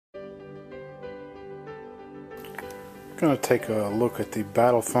Going to take a look at the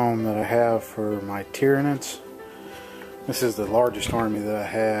battle foam that I have for my Tyranids. This is the largest army that I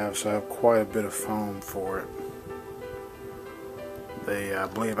have, so I have quite a bit of foam for it. I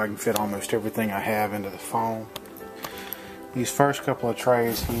believe I can fit almost everything I have into the foam. These first couple of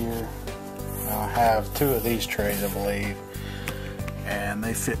trays here, I have two of these trays I believe, and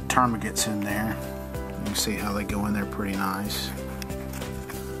they fit termagates in there. You can see how they go in there pretty nice.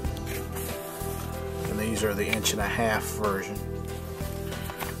 And these are the 1.5-inch version,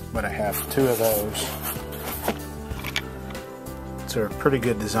 but I have two of those. It's a pretty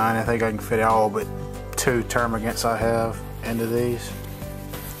good design. I think I can fit all but two termagates I have into these.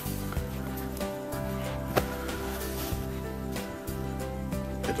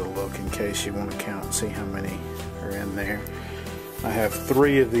 Get a look in case you want to count and see how many are in there. I have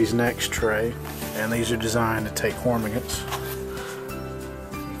 3 of these next tray, and these are designed to take hormagates.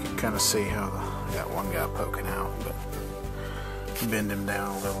 You can kind of see how got one guy poking out, but bend him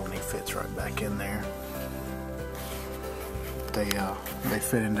down a little and he fits right back in there. They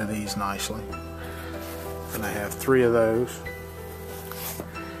fit into these nicely. And I have 3 of those,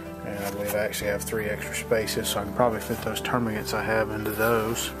 and I believe I actually have 3 extra spaces, so I can probably fit those termagates I have into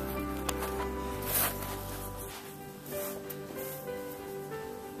those.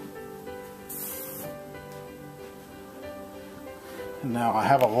 And now I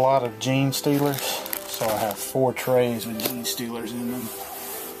have a lot of gene stealers, so I have 4 trays with gene stealers in them.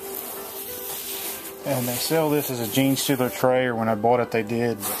 And they sell this as a gene stealer tray, or when I bought it they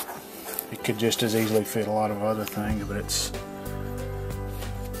did, but it could just as easily fit a lot of other things, but it's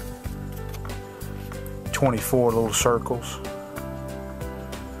 24 little circles.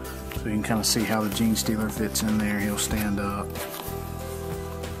 So you can kind of see how the gene stealer fits in there. He'll stand up.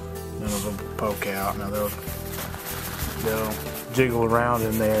 None of them poke out. Now they'll jiggle around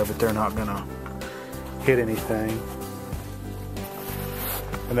in there, but they're not gonna hit anything.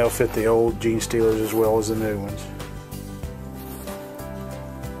 And they'll fit the old gene stealers as well as the new ones.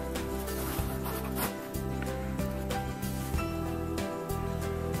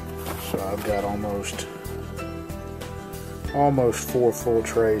 So I've got almost 4 full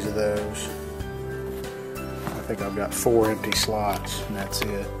trays of those. I think I've got 4 empty slots, and that's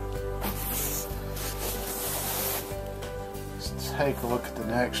it. Let's take a look at the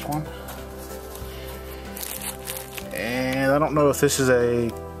next one. And I don't know if this is I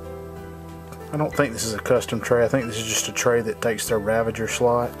don't think this is a custom tray. I think this is just a tray that takes their Ravager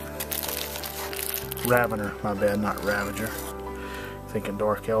slot. Ravener, my bad, not Ravager. Thinking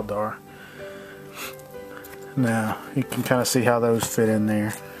Dark Eldar. Now, you can kind of see how those fit in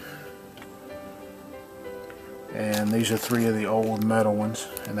there. And these are 3 of the old metal ones,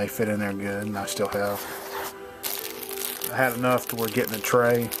 and they fit in there good, and I still have. I had enough to where getting a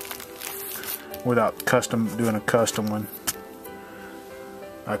tray without doing a custom one.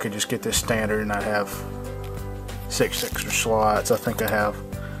 I could just get this standard and I'd have 6 extra slots. I think I have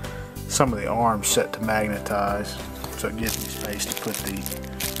some of the arms set to magnetize, so it gives me space to put the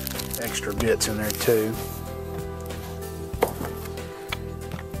extra bits in there too.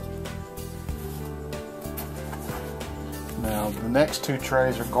 Now the next 2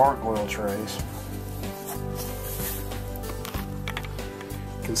 trays are gargoyle trays.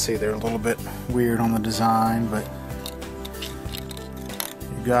 You can see they're a little bit weird on the design, but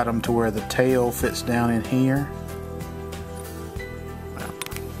you got them to where the tail fits down in here.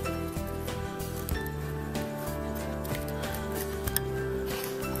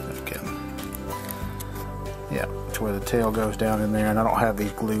 Yeah, to where the tail goes down in there, and I don't have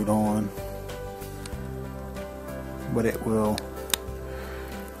these glued on, but it will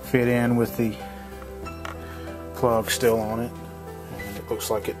fit in with the plug still on it. And it looks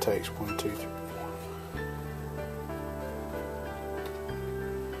like it takes 1, 2, 3, 4.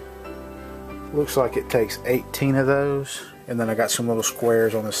 Looks like it takes 18 of those, and then I got some little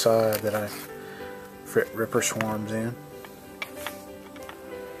squares on the side that I fit Ripper Swarms in.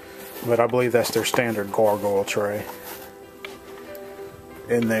 But I believe that's their standard gargoyle tray.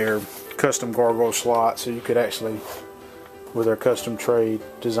 In their custom gargoyle slot, so you could actually, with their custom tray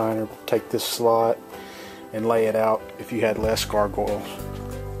designer, take this slot and lay it out if you had less gargoyles,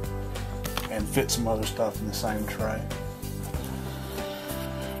 and fit some other stuff in the same tray.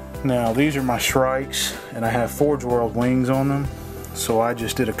 Now these are my Shrikes, and I have Forge World wings on them, so I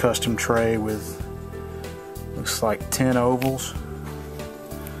just did a custom tray with, looks like 10 ovals,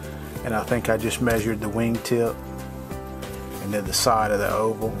 and I think I just measured the wing tip and did the side of the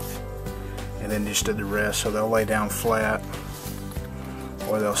oval, and then just did the rest, so they'll lay down flat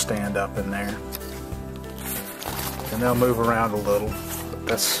or they'll stand up in there, and they'll move around a little. But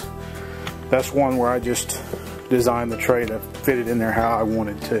that's one where I just design the tray to fit it in there how I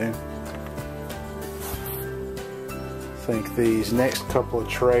wanted to. I think these next couple of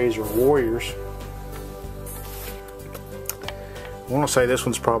trays are Warriors. I want to say this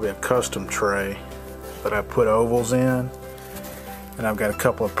one's probably a custom tray, but I put ovals in, and I've got a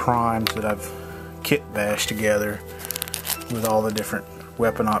couple of primes that I've kit bashed together with all the different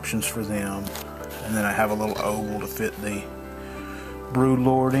weapon options for them, and then I have a little oval to fit the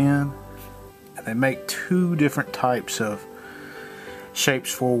Broodlord in. And they make two different types of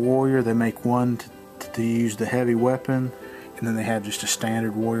shapes for a warrior. They make one to use the heavy weapon, and then they have just a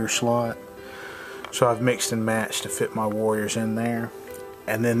standard warrior slot. So I've mixed and matched to fit my warriors in there.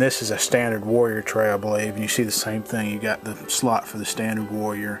 And then this is a standard warrior tray, I believe, and you see the same thing. You got the slot for the standard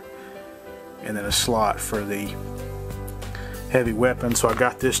warrior and then a slot for the heavy weapon. So I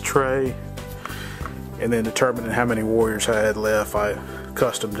got this tray, and then determining how many warriors I had left, I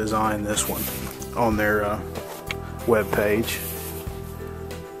custom designed this one on their web page.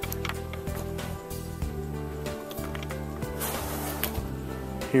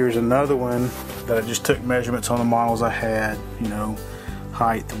 Here's another one that I just took measurements on the models I had, you know,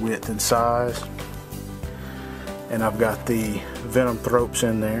 height, width, and size. And I've got the Venom Thropes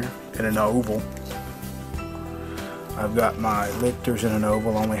in there in an oval. I've got my Lictors in an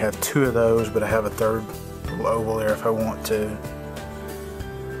oval. I only have two of those, but I have a third little oval there if I want to.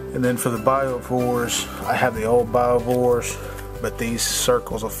 And then for the Biovores, I have the old Biovores, but these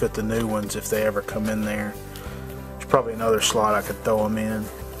circles will fit the new ones if they ever come in there. There's probably another slot I could throw them in,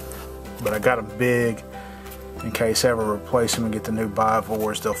 but I got them big in case I ever replace them and get the new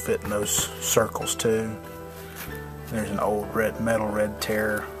Biovores. They'll fit in those circles too. There's an old metal red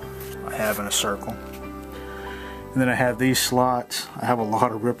Terror I have in a circle. And then I have these slots. I have a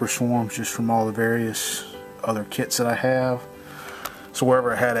lot of Ripper Swarms just from all the various other kits that I have. So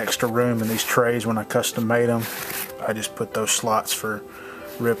wherever I had extra room in these trays when I custom made them, I just put those slots for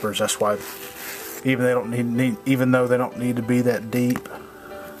Rippers. That's why, even though they don't need to be that deep,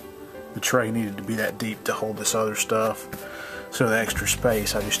 the tray needed to be that deep to hold this other stuff. So the extra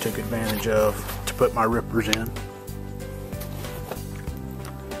space I just took advantage of to put my Rippers in.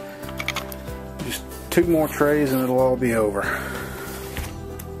 Just two more trays and it'll all be over.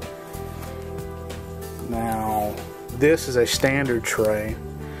 Now, this is a standard tray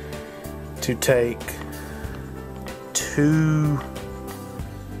to take two,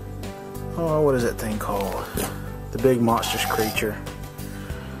 what is that thing called? The big monstrous creature.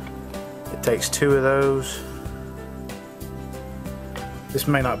 It takes two of those. This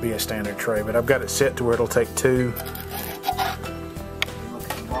may not be a standard tray, but I've got it set to where it'll take two. Look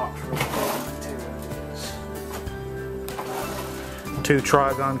at the box real quick. Two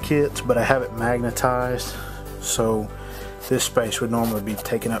Trigon kits, but I have it magnetized, so this space would normally be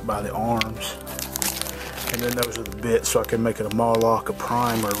taken up by the arms. And then those are the bits, so I can make it a Moloch, a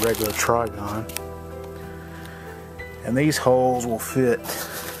Prime, or a regular Trigon. And these holes will fit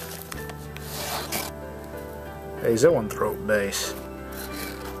a Zoanthrope base,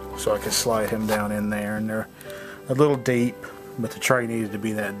 so I can slide him down in there. And they're a little deep, but the tray needed to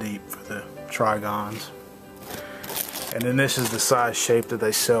be that deep for the Trigons. And then this is the size shape that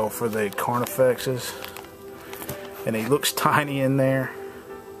they sell for the Carnifexes. And he looks tiny in there,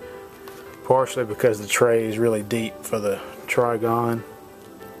 partially because the tray is really deep for the Trigon,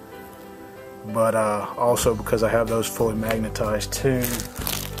 but also because I have those fully magnetized too,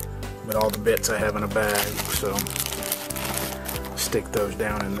 but all the bits I have in a bag, so stick those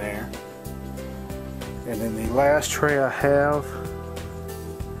down in there. And then the last tray I have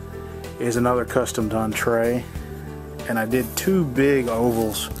is another custom done tray, and I did two big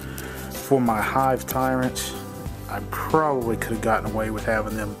ovals for my Hive Tyrants. I probably could have gotten away with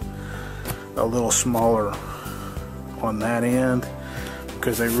having them a little smaller on that end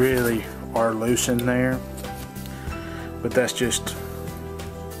because they really are loose in there, but that's just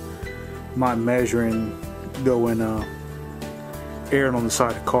my measuring going erring on the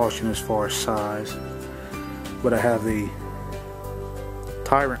side of caution as far as size. But I have the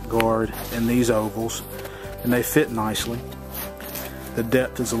Tyrant Guard in these ovals, and they fit nicely. The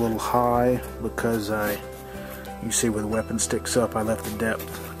depth is a little high because you see where the weapon sticks up, I left the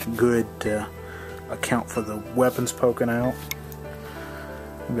depth good to account for the weapons poking out.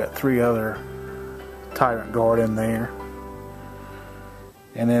 We've got three other Tyrant Guard in there.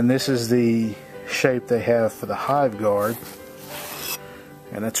 And then this is the shape they have for the Hive Guard.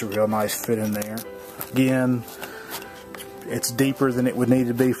 And that's a real nice fit in there. Again, it's deeper than it would need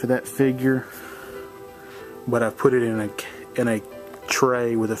to be for that figure, but I've put it in a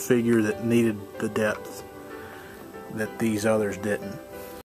tray with a figure that needed the depth that these others didn't.